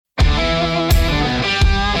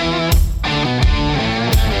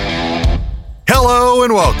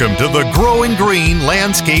welcome to the Growing Green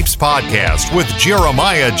Landscapes Podcast with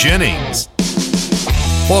Jeremiah Jennings.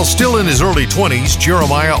 While still in his early 20s,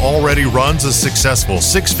 Jeremiah already runs a successful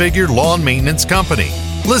six-figure lawn maintenance company.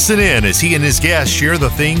 Listen in as he and his guests share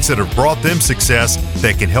the things that have brought them success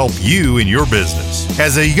that can help you in your business.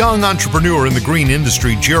 As a young entrepreneur in the green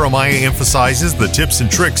industry, Jeremiah emphasizes the tips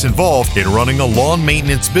and tricks involved in running a lawn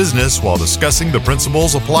maintenance business while discussing the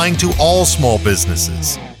principles applying to all small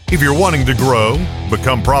businesses. If you're wanting to grow,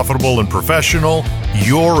 become profitable and professional,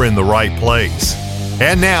 you're in the right place.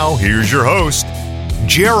 And now, here's your host,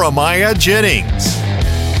 Jeremiah Jennings.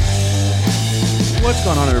 What's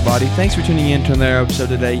going on, everybody? Thanks for tuning in to another episode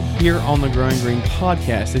today here on the Growing Green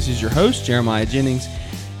Podcast. This is your host, Jeremiah Jennings,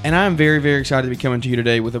 and I'm very, very excited to be coming to you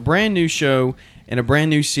today with a brand new show and a brand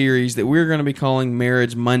new series that we're going to be calling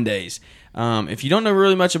Marriage Mondays. If you don't know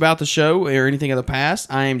really much about the show or anything of the past,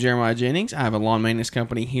 I am Jeremiah Jennings. I have a lawn maintenance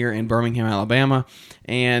company here in Birmingham, Alabama,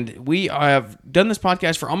 and we have done this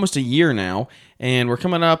podcast for almost a year now, and we're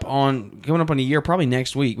coming up on a year probably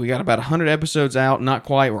next week. We got about 100 episodes out, not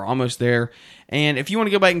quite, we're almost there. And if you want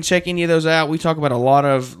to go back and check any of those out, we talk about a lot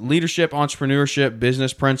of leadership, entrepreneurship,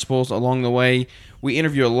 business principles along the way. We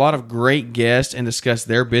interview a lot of great guests and discuss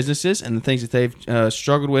their businesses and the things that they've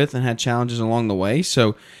struggled with and had challenges along the way.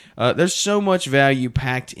 So there's so much value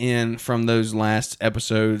packed in from those last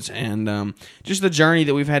episodes, and just the journey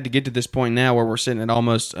that we've had to get to this point now where we're sitting at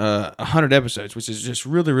almost 100 episodes, which is just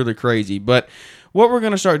really, really crazy. But what we're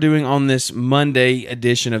going to start doing on this Monday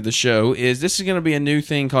edition of the show is this is going to be a new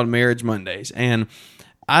thing called Marriage Mondays. And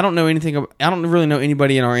I don't really know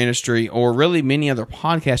anybody in our industry or really many other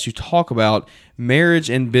podcasts who talk about marriage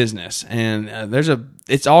and business. And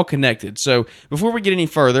it's all connected. So before we get any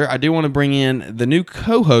further, I do want to bring in the new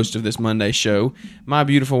co-host of this Monday show, my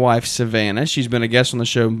beautiful wife, Savannah. She's been a guest on the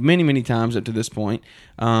show many, many times up to this point.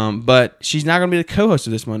 But she's not going to be the co-host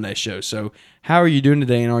of this Monday show. So how are you doing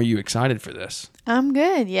today, and are you excited for this? I'm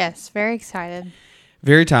good. Yes, very excited.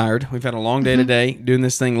 Very tired. We've had a long day today, doing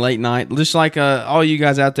this thing late night. Just like all you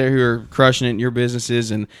guys out there who are crushing it in your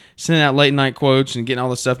businesses and sending out late night quotes and getting all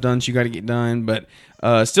the stuff done that you got to get done, but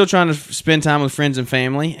still trying to spend time with friends and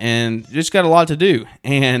family, and just got a lot to do.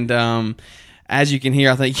 And as you can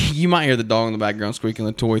hear, I think you might hear the dog in the background squeaking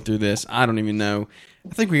the toy through this. I don't even know.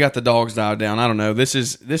 I think we got the dogs dialed down. I don't know. This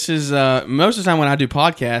is most of the time when I do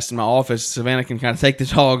podcasts in my office, Savannah can kind of take the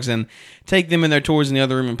dogs and take them in their toys in the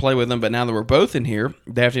other room and play with them. But now that we're both in here,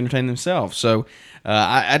 they have to entertain themselves. So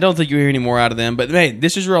I don't think you hear any more out of them. But hey,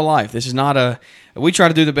 this is real life. This is not we try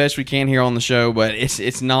to do the best we can here on the show, but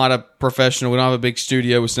it's not a professional. We don't have a big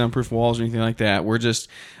studio with soundproof walls or anything like that. We're just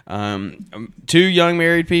two young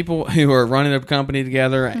married people who are running a company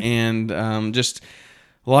together, and just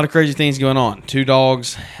a lot of crazy things going on. Two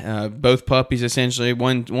dogs, both puppies essentially.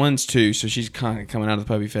 One's 2, so she's kind of coming out of the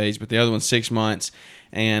puppy phase, but the other one's 6 months.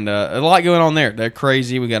 And a lot going on there. They're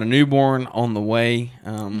crazy. We got a newborn on the way.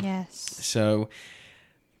 Yes. So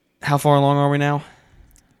how far along are we now?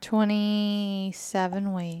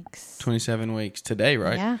 27 weeks. 27 weeks. Today,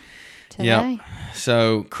 right? Yeah, today. Yep.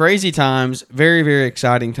 So crazy times. Very, very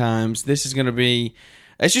exciting times. This is going to be...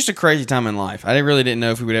 It's just a crazy time in life. I really didn't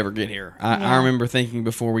know if we would ever get here. I remember thinking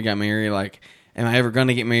before we got married, like, am I ever going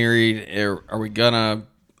to get married? Or am I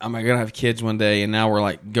going to have kids one day? And now we're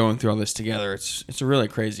like going through all this together. It's a really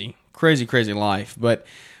crazy, crazy, crazy life. But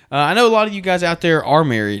I know a lot of you guys out there are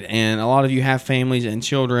married, and a lot of you have families and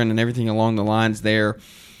children and everything along the lines there.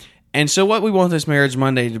 And so what we want this Marriage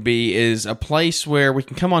Monday to be is a place where we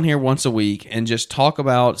can come on here once a week and just talk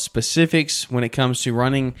about specifics when it comes to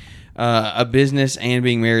running a business and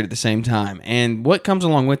being married at the same time. And what comes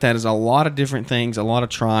along with that is a lot of different things, a lot of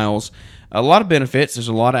trials, a lot of benefits. There's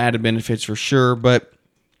a lot of added benefits for sure, but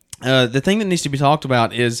the thing that needs to be talked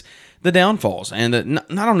about is the downfalls. And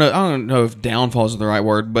I don't know if downfalls is the right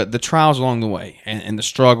word, but the trials along the way and the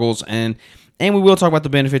struggles, and we will talk about the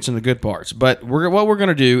benefits and the good parts. But what we're going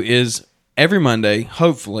to do is every Monday,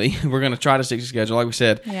 hopefully, we're going to try to stick to schedule. Like we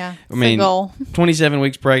said, yeah, I mean, goal. 27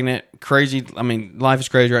 weeks pregnant, crazy. I mean, life is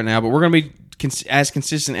crazy right now, but we're going to be as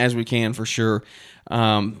consistent as we can for sure.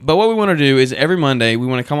 But what we want to do is every Monday, we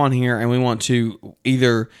want to come on here and we want to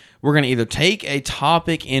we're going to either take a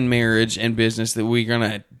topic in marriage and business that we're going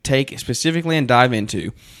to take specifically and dive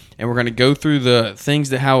into, and we're going to go through the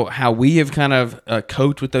things that how we have kind of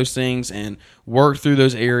coped with those things and worked through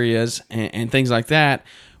those areas and things like that.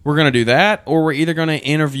 We're going to do that, or we're either going to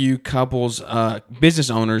interview couples, business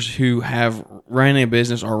owners who have ran a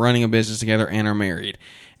business or running a business together and are married.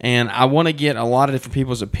 And I want to get a lot of different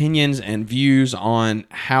people's opinions and views on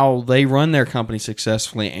how they run their company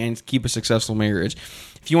successfully and keep a successful marriage.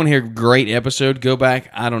 If you want to hear a great episode, go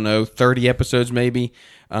back, 30 episodes maybe,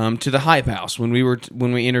 to the Hype House when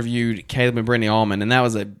we interviewed Caleb and Brittany Allman, and that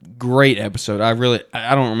was a great episode. I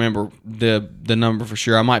don't remember the number for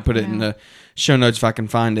sure. I might put it in the show notes if I can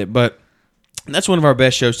find it, but that's one of our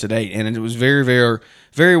best shows to date, and it was very, very,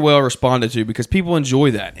 very well responded to because people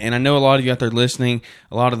enjoy that. And I know a lot of you out there listening,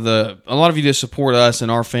 a lot of you that support us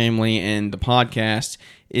and our family and the podcast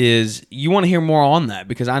is you want to hear more on that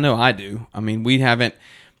because I know I do. I mean, we haven't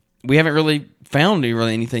really found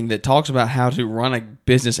anything that talks about how to run a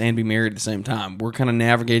business and be married at the same time. We're kind of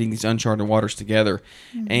navigating these uncharted waters together,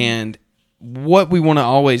 and what we want to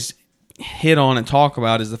always hit on and talk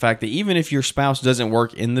about is the fact that even if your spouse doesn't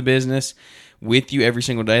work in the business with you every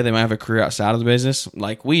single day, they might have a career outside of the business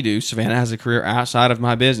like we do. Savannah has a career outside of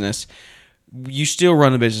my business. You still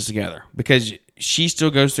run the business together because she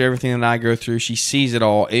still goes through everything that I go through. She sees it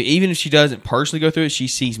all. Even if she doesn't personally go through it, she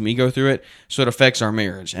sees me go through it. So it affects our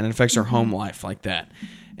marriage and it affects our home life like that.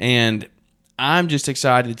 And I'm just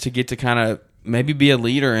excited to get to kind of maybe be a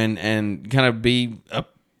leader and kind of be a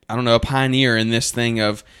pioneer in this thing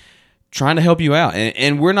of trying to help you out.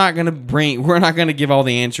 And we're not going to give all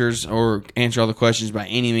the answers or answer all the questions by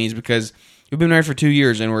any means because we've been married for 2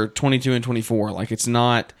 years and we're 22 and 24. Like it's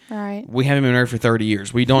not, Right. We haven't been married for 30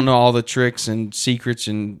 years. We don't know all the tricks and secrets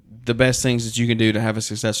and the best things that you can do to have a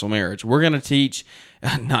successful marriage. We're going to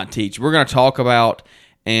we're going to talk about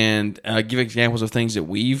and give examples of things that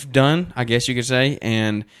we've done, I guess you could say,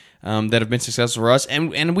 and that have been successful for us.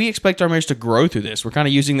 And we expect our marriage to grow through this. We're kind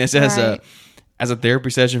of using this as a therapy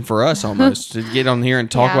session for us almost to get on here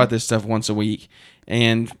and talk about this stuff once a week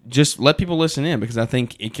and just let people listen in because I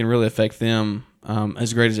think it can really affect them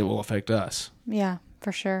as great as it will affect us. Yeah,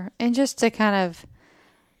 for sure. And just to kind of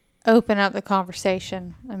open up the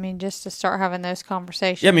conversation. I mean, just to start having those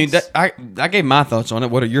conversations. Yeah, I mean, I gave my thoughts on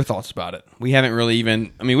it. What are your thoughts about it? We haven't really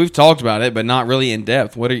we've talked about it, but not really in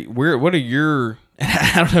depth. What are your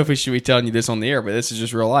I don't know if we should be telling you this on the air, but this is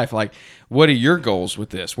just real life. Like, what are your goals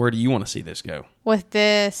with this? Where do you want to see this go? With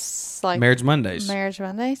this, like Marriage Mondays.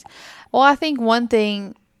 Well, I think one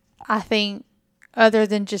thing, other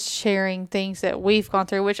than just sharing things that we've gone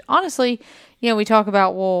through, which honestly, we talk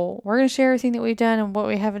about, well, we're going to share everything that we've done and what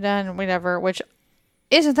we haven't done and whatever, which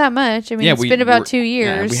isn't that much. I mean, it's been about 2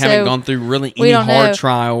 years. We haven't gone through really any hard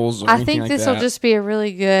trials or anything like that. I think this will just be a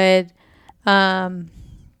really good,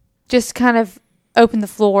 just kind of open the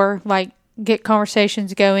floor, like get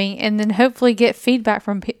conversations going, and then hopefully get feedback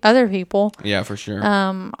from other people. Yeah, for sure.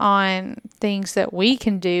 On things that we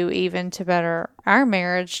can do even to better our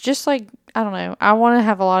marriage. Just like, I don't know, I want to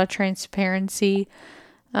have a lot of transparency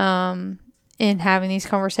in having these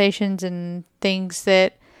conversations and things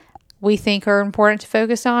that we think are important to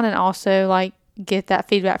focus on, and also like get that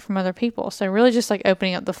feedback from other people. So really just like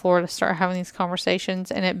opening up the floor to start having these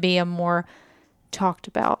conversations and it be a more talked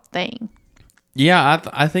about thing. Yeah,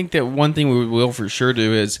 I think that one thing we will for sure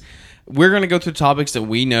do is we're going to go through topics that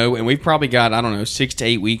we know, and we've probably got, 6 to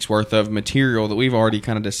 8 weeks worth of material that we've already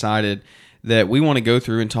kind of decided that we want to go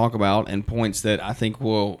through and talk about, and points that I think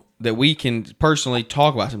that we can personally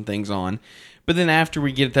talk about some things on. But then after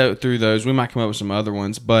we get through those, we might come up with some other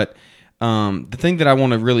ones. But the thing that I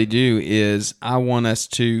want to really do is I want us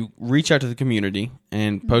to reach out to the community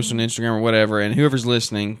and post on Instagram or whatever, and whoever's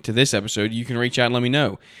listening to this episode, you can reach out and let me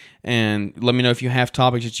know. And let me know if you have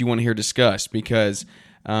topics that you want to hear discussed, because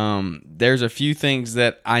there's a few things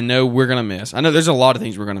that I know we're going to miss. I know there's a lot of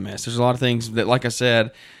things we're going to miss. There's a lot of things that, like I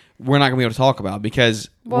said, we're not going to be able to talk about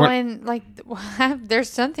because... Well, and like there's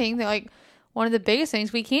something that like one of the biggest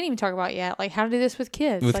things we can't even talk about yet, like how to do this with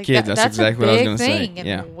kids. With like kids, that's exactly what I was going to say. And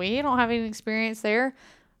yeah. we don't have any experience there.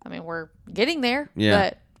 I mean, we're getting there,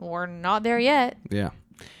 yeah. but we're not there yet. Yeah.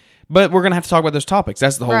 But we're going to have to talk about those topics.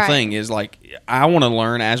 That's the whole thing is like, I want to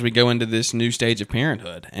learn as we go into this new stage of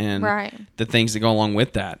parenthood and the things that go along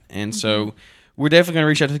with that. And so we're definitely going to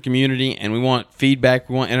reach out to the community, and we want feedback.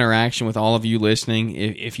 We want interaction with all of you listening.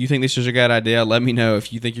 If you think this is a good idea, let me know.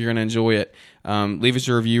 If you think you're going to enjoy it, leave us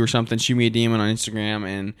a review or something. Shoot me a DM on Instagram,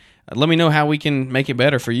 and let me know how we can make it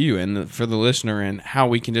better for you and for the listener, and how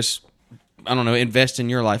we can just, invest in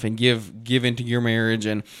your life and give into your marriage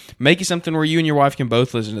and make it something where you and your wife can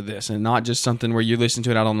both listen to this, and not just something where you listen to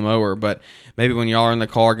it out on the mower, but maybe when y'all are in the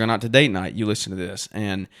car going out to date night, you listen to this.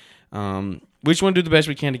 And we just want to do the best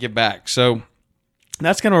we can to get back. So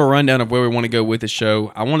that's kind of a rundown of where we want to go with the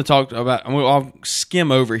show. I want to talk about, I'll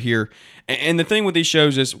skim over here. And the thing with these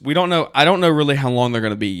shows is I don't know really how long they're going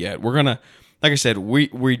to be yet. We're going to, like I said,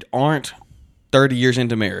 we aren't 30 years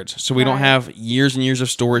into marriage. So we don't have years and years of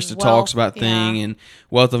stories to talk about thing and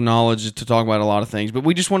wealth of knowledge to talk about a lot of things. But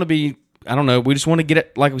we just want to be, I don't know, we just want to get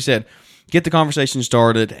it, like we said, get the conversation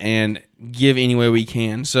started and give any way we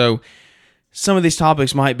can. So some of these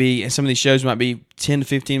topics might be, and some of these shows might be 10 to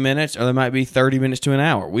 15 minutes, or they might be 30 minutes to an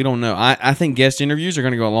hour. We don't know. I think guest interviews are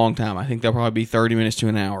going to go a long time. I think they'll probably be 30 minutes to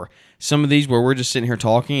an hour. Some of these where we're just sitting here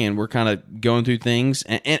talking and we're kind of going through things.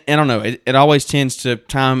 And I don't know, it always tends to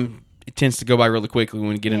go by really quickly when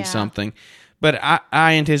we get into something. But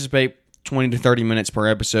I anticipate 20 to 30 minutes per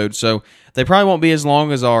episode. So they probably won't be as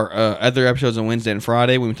long as our other episodes on Wednesday and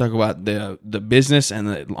Friday when we talk about the business and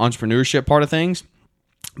the entrepreneurship part of things.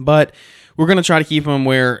 But we're going to try to keep them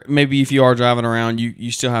where maybe if you are driving around,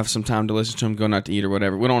 you still have some time to listen to them, going out to eat or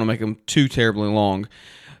whatever. We don't want to make them too terribly long.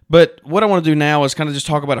 But what I want to do now is kind of just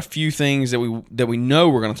talk about a few things that we know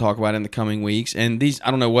we're going to talk about in the coming weeks. And these,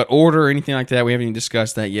 I don't know what order or anything like that. We haven't even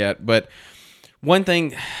discussed that yet. But one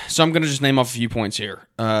thing, so I'm going to just name off a few points here.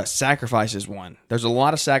 Sacrifice is one. There's a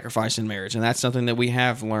lot of sacrifice in marriage, and that's something that we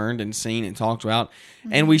have learned and seen and talked about,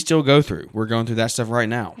 and we still go through. We're going through that stuff right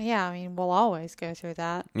now. Yeah, I mean, we'll always go through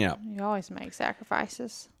that. Yeah. You always make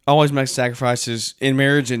sacrifices. Always make sacrifices in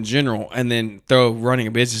marriage in general, and then throw running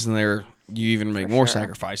a business in there, you even make more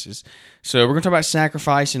sacrifices. So we're going to talk about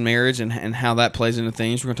sacrifice in marriage and how that plays into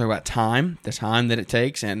things. We're going to talk about time, the time that it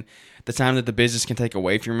takes, and the time that the business can take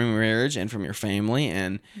away from your marriage and from your family,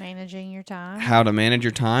 and managing your time, how to manage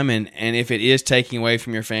your time, and if it is taking away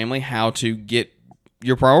from your family, how to get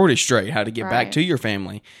your priorities straight, how to get back to your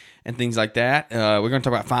family, and things like that. We're going to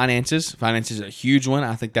talk about finances. Finances is a huge one.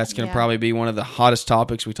 I think that's going to probably be one of the hottest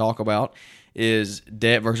topics we talk about, is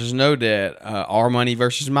debt versus no debt, our money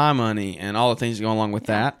versus my money, and all the things that go along with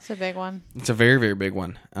that. It's a big one. It's a very, very big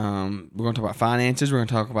one. We're going to talk about finances. We're going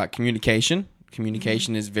to talk about communication.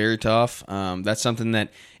 Communication is very tough. That's something that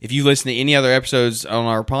if you listen to any other episodes on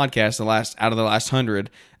our podcast, out of the last 100,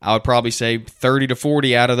 I would probably say 30 to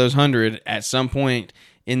 40 out of those 100 at some point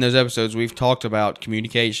in those episodes we've talked about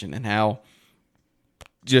communication and how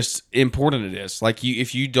just important it is. Like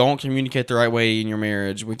if you don't communicate the right way in your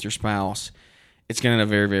marriage with your spouse, it's going to end up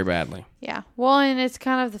very, very badly. Yeah. Well, and it's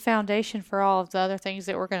kind of the foundation for all of the other things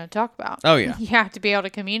that we're going to talk about. Oh, yeah. You have to be able to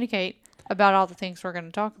communicate about all the things we're going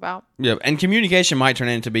to talk about. Yeah, and communication might turn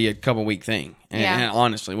into be a couple-week thing. And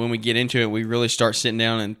honestly, when we get into it, we really start sitting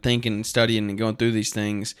down and thinking and studying and going through these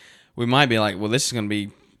things, we might be like, well, this is going to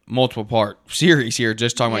be multiple-part series here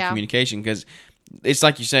just talking about communication, because it's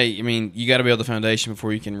like you say, I mean, you got to build the foundation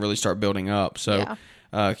before you can really start building up. So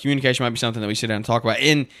communication might be something that we sit down and talk about.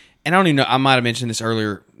 And I don't even know, I might have mentioned this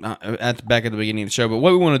earlier at the beginning of the show, but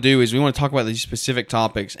what we want to do is we want to talk about these specific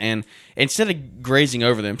topics, and instead of grazing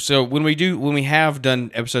over them. So when we have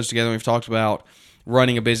done episodes together, and we've talked about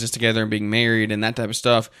running a business together and being married and that type of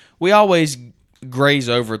stuff, we always graze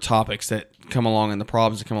over topics that come along and the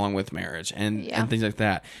problems that come along with marriage and things like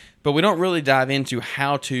that. But we don't really dive into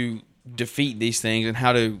how to defeat these things and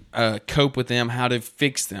how to cope with them, how to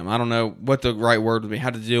fix them. I don't know what the right word would be,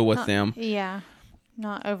 how to deal with them. Yeah.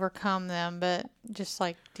 Not overcome them, but just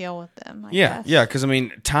like deal with them. I guess. Yeah, because I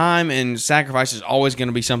mean, time and sacrifice is always going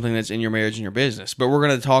to be something that's in your marriage and your business. But we're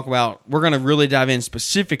going to really dive in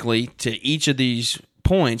specifically to each of these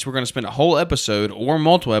points. We're going to spend a whole episode or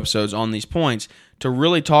multiple episodes on these points to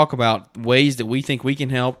really talk about ways that we think we can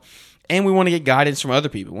help. And we want to get guidance from other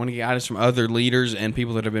people. We want to get guidance from other leaders and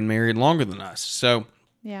people that have been married longer than us. So,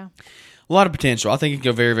 yeah, a lot of potential. I think it can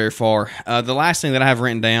go very, very far. The last thing that I have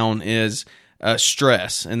written down is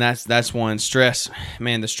stress, and that's one. Stress,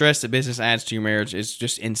 man, the stress that business adds to your marriage is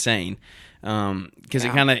just insane, because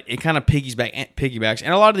it kind of piggybacks,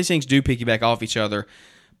 and a lot of these things do piggyback off each other.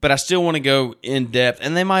 But I still want to go in depth,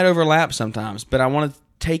 and they might overlap sometimes. But I want to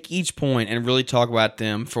take each point and really talk about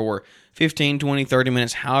them for 15, 20, 30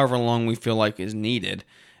 minutes, however long we feel like is needed,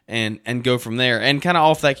 and go from there. And kind of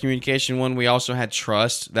off that communication one, we also had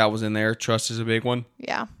trust. That was in there. Trust is a big one.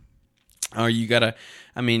 Yeah. You gotta.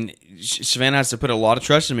 I mean, Savannah has to put a lot of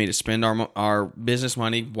trust in me to spend our business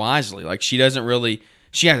money wisely. Like she has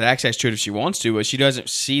access to it if she wants to, but she doesn't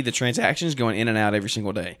see the transactions going in and out every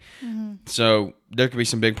single day. Mm-hmm. So there could be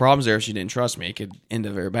some big problems there if she didn't trust me. It could end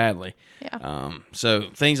up very badly. Yeah. So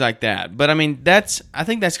things like that. But I mean, I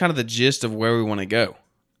think that's kind of the gist of where we want to go.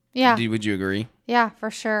 Yeah. Would you agree? Yeah,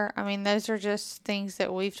 for sure. I mean, those are just things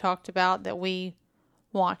that we've talked about that we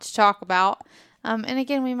want to talk about. And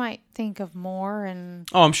again, we might think of more and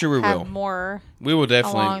I'm sure we have more. We will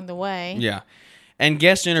definitely along the way. Yeah, and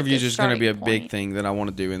guest interviews is going to be a big thing that I want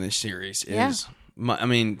to do in this series. I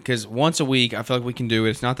mean, because once a week, I feel like we can do it.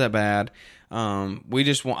 It's not that bad. We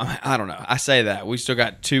just want, I don't know. I say that. We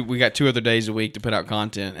got 2 other days a week to put out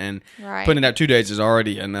content, and putting it out 2 days is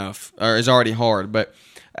already enough, or is already hard. But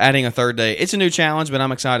adding a third day, it's a new challenge, but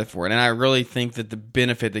I'm excited for it. And I really think that the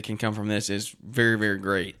benefit that can come from this is very, very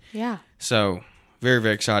great. Yeah. So very,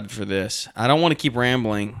 very excited for this. I don't want to keep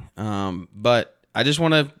rambling, but I just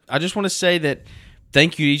want to say that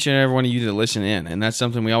thank you to each and every one of you that listen in. And that's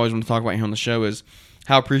something we always want to talk about here on the show is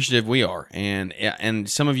how appreciative we are. And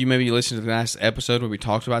some of you maybe listened to the last episode where we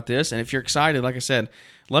talked about this. And if you're excited, like I said,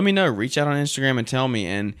 let me know. Reach out on Instagram and tell me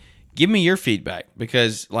and give me your feedback,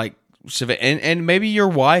 because like, and maybe your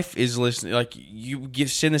wife is listening. Like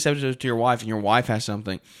send this episode to your wife, and your wife has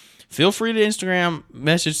something. Feel free to Instagram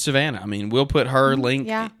message Savannah. I mean, we'll put her link.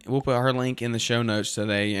 Yeah. We'll put her link in the show notes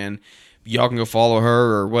today, and y'all can go follow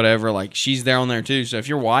her or whatever. Like, she's there on there too. So if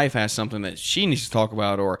your wife has something that she needs to talk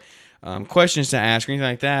about, or questions to ask or anything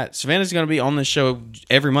like that, Savannah's going to be on the show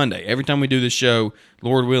every Monday. Every time we do this show,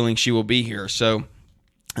 Lord willing, she will be here. So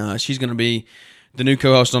she's going to be the new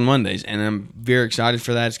co-host on Mondays, and I'm very excited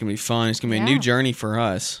for that. It's going to be fun. It's going to be a new journey for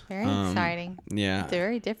us. Very exciting. Yeah.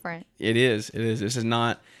 Very different. It is. This is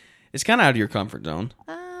not, it's kind of out of your comfort zone.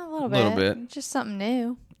 A little bit. Just something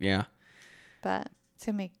new. Yeah. But it's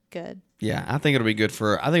going to be good. Yeah, I think it'll be good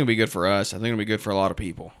for us. I think it'll be good for a lot of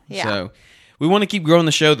people. Yeah. So we want to keep growing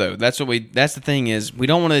the show, though. That's the thing is, we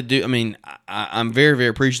don't want to do, I mean, I'm very, very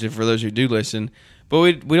appreciative for those who do listen, but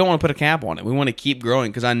we don't want to put a cap on it. We want to keep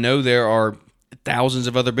growing, because I know there are thousands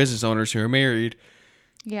of other business owners who are married,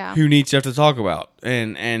 who need stuff to talk about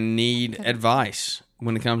and need advice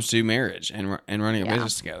when it comes to marriage and running a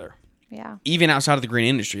business together. Yeah. Even outside of the green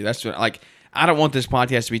industry. That's what, like, I don't want this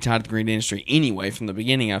podcast to be tied to the green industry anyway. From the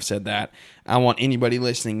beginning, I've said that. I want anybody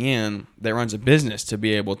listening in that runs a business to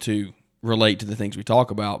be able to relate to the things we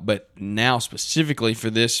talk about. But now, specifically for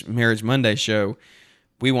this Marriage Monday show,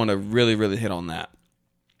 we want to really, really hit on that.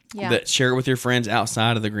 Yeah. That share it with your friends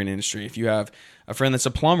outside of the green industry. If you have a friend that's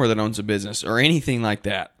a plumber that owns a business or anything like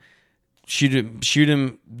that, shoot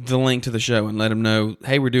him the link to the show and let him know,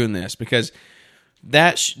 hey, we're doing this, because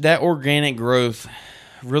that organic growth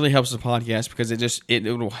really helps the podcast, because it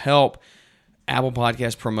will help Apple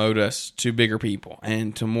Podcasts promote us to bigger people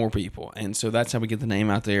and to more people, and so that's how we get the name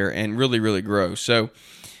out there and really, really grow. So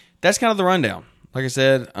that's kind of the rundown. Like I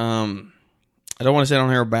said, I don't want to sit on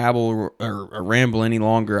here and babble or ramble any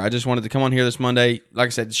longer. I just wanted to come on here this Monday. Like I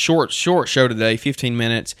said, short show today, 15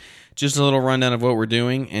 minutes. Just a little rundown of what we're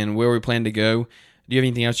doing and where we plan to go. Do you have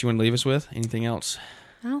anything else you want to leave us with? Anything else?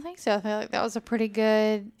 I don't think so. I feel like that was a pretty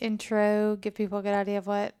good intro. Give people a good idea of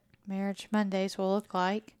what Marriage Mondays will look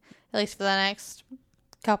like, at least for the next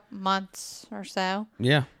couple months or so.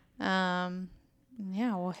 Yeah.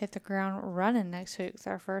 Yeah, we'll hit the ground running next week with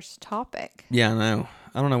our first topic. Yeah, I know.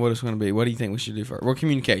 I don't know what it's going to be. What do you think we should do first? Well,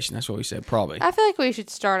 communication. That's what we said, probably. I feel like we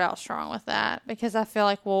should start out strong with that, because I feel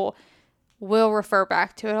like we'll refer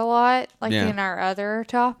back to it a lot, like in our other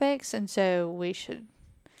topics, and so we should.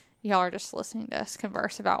 Y'all are just listening to us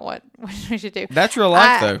converse about what we should do. That's real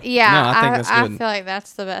life, though. Yeah, no, I think that's good. I feel like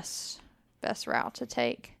that's the best route to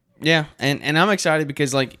take. Yeah, and I'm excited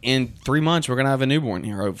because, like, in 3 months, we're going to have a newborn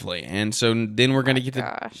here, hopefully. And so then we're going to get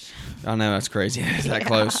Gosh. I know, that's crazy. It's that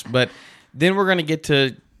close. But then we're going to get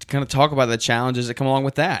to kind of talk about the challenges that come along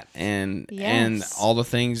with that, and all the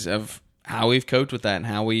things of how we've coped with that and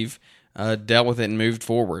how we've dealt with it and moved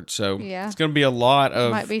forward. So it's going to be a lot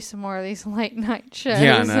of... Might be some more of these late night shows.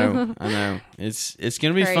 Yeah, I know. It's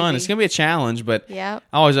going to be fun. It's going to be a challenge, but I'm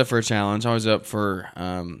always up for a challenge. Always up for...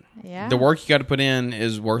 the work you got to put in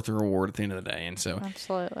is worth the reward at the end of the day. And so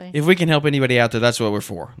absolutely, if we can help anybody out there, that's what we're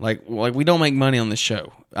for. Like we don't make money on this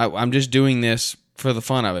show. I'm just doing this for the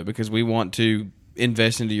fun of it, because we want to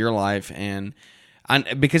invest into your life, and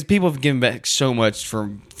because people have given back so much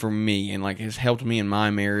for me, and like has helped me in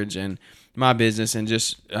my marriage and my business, and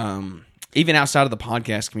just even outside of the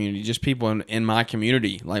podcast community, just people in my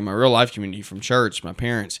community, like my real life community from church, my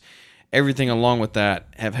parents, everything along with that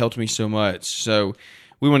have helped me so much. So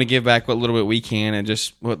we want to give back what little bit we can, and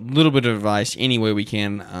just what little bit of advice any way we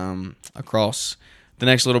can across the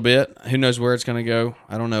next little bit. Who knows where it's going to go?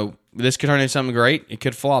 I don't know. This could turn into something great. It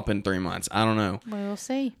could flop in 3 months. I don't know. We'll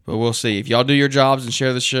see. But we'll see. If y'all do your jobs and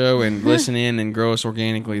share the show and listen in and grow us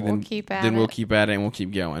organically, we'll then keep at it and we'll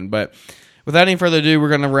keep going. But without any further ado, we're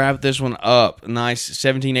going to wrap this one up. A nice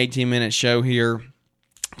 17, 18-minute show here.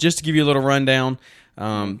 Just to give you a little rundown.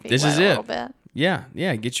 This is it. Yeah,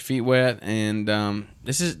 get your feet wet, and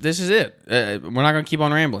this is it. We're not going to keep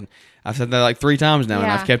on rambling. I've said that like 3 times now,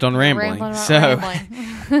 and I've kept on rambling. So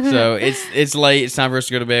it's late. It's time for us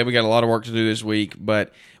to go to bed. We got a lot of work to do this week,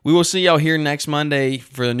 but we will see y'all here next Monday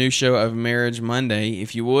for the new show of Marriage Monday.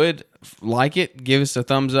 If you would like it, give us a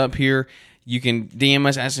thumbs up here. You can DM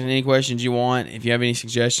us, ask us any questions you want. If you have any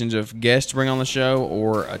suggestions of guests to bring on the show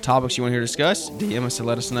or topics you want to hear discussed, DM us to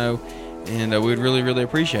let us know, and we would really, really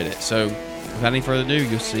appreciate it. So without any further ado,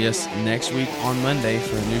 you'll see us next week on Monday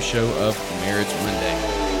for a new show of Marriage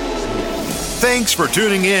Monday. Thanks for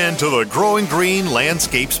tuning in to the Growing Green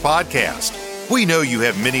Landscapes podcast. We know you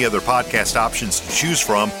have many other podcast options to choose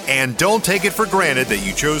from, and don't take it for granted that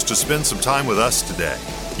you chose to spend some time with us today.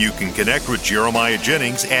 You can connect with Jeremiah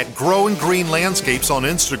Jennings at Growing Green Landscapes on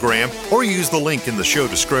Instagram or use the link in the show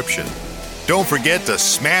description. Don't forget to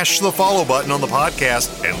smash the follow button on the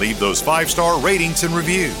podcast and leave those 5-star ratings and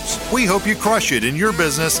reviews. We hope you crush it in your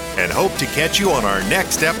business and hope to catch you on our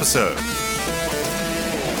next episode.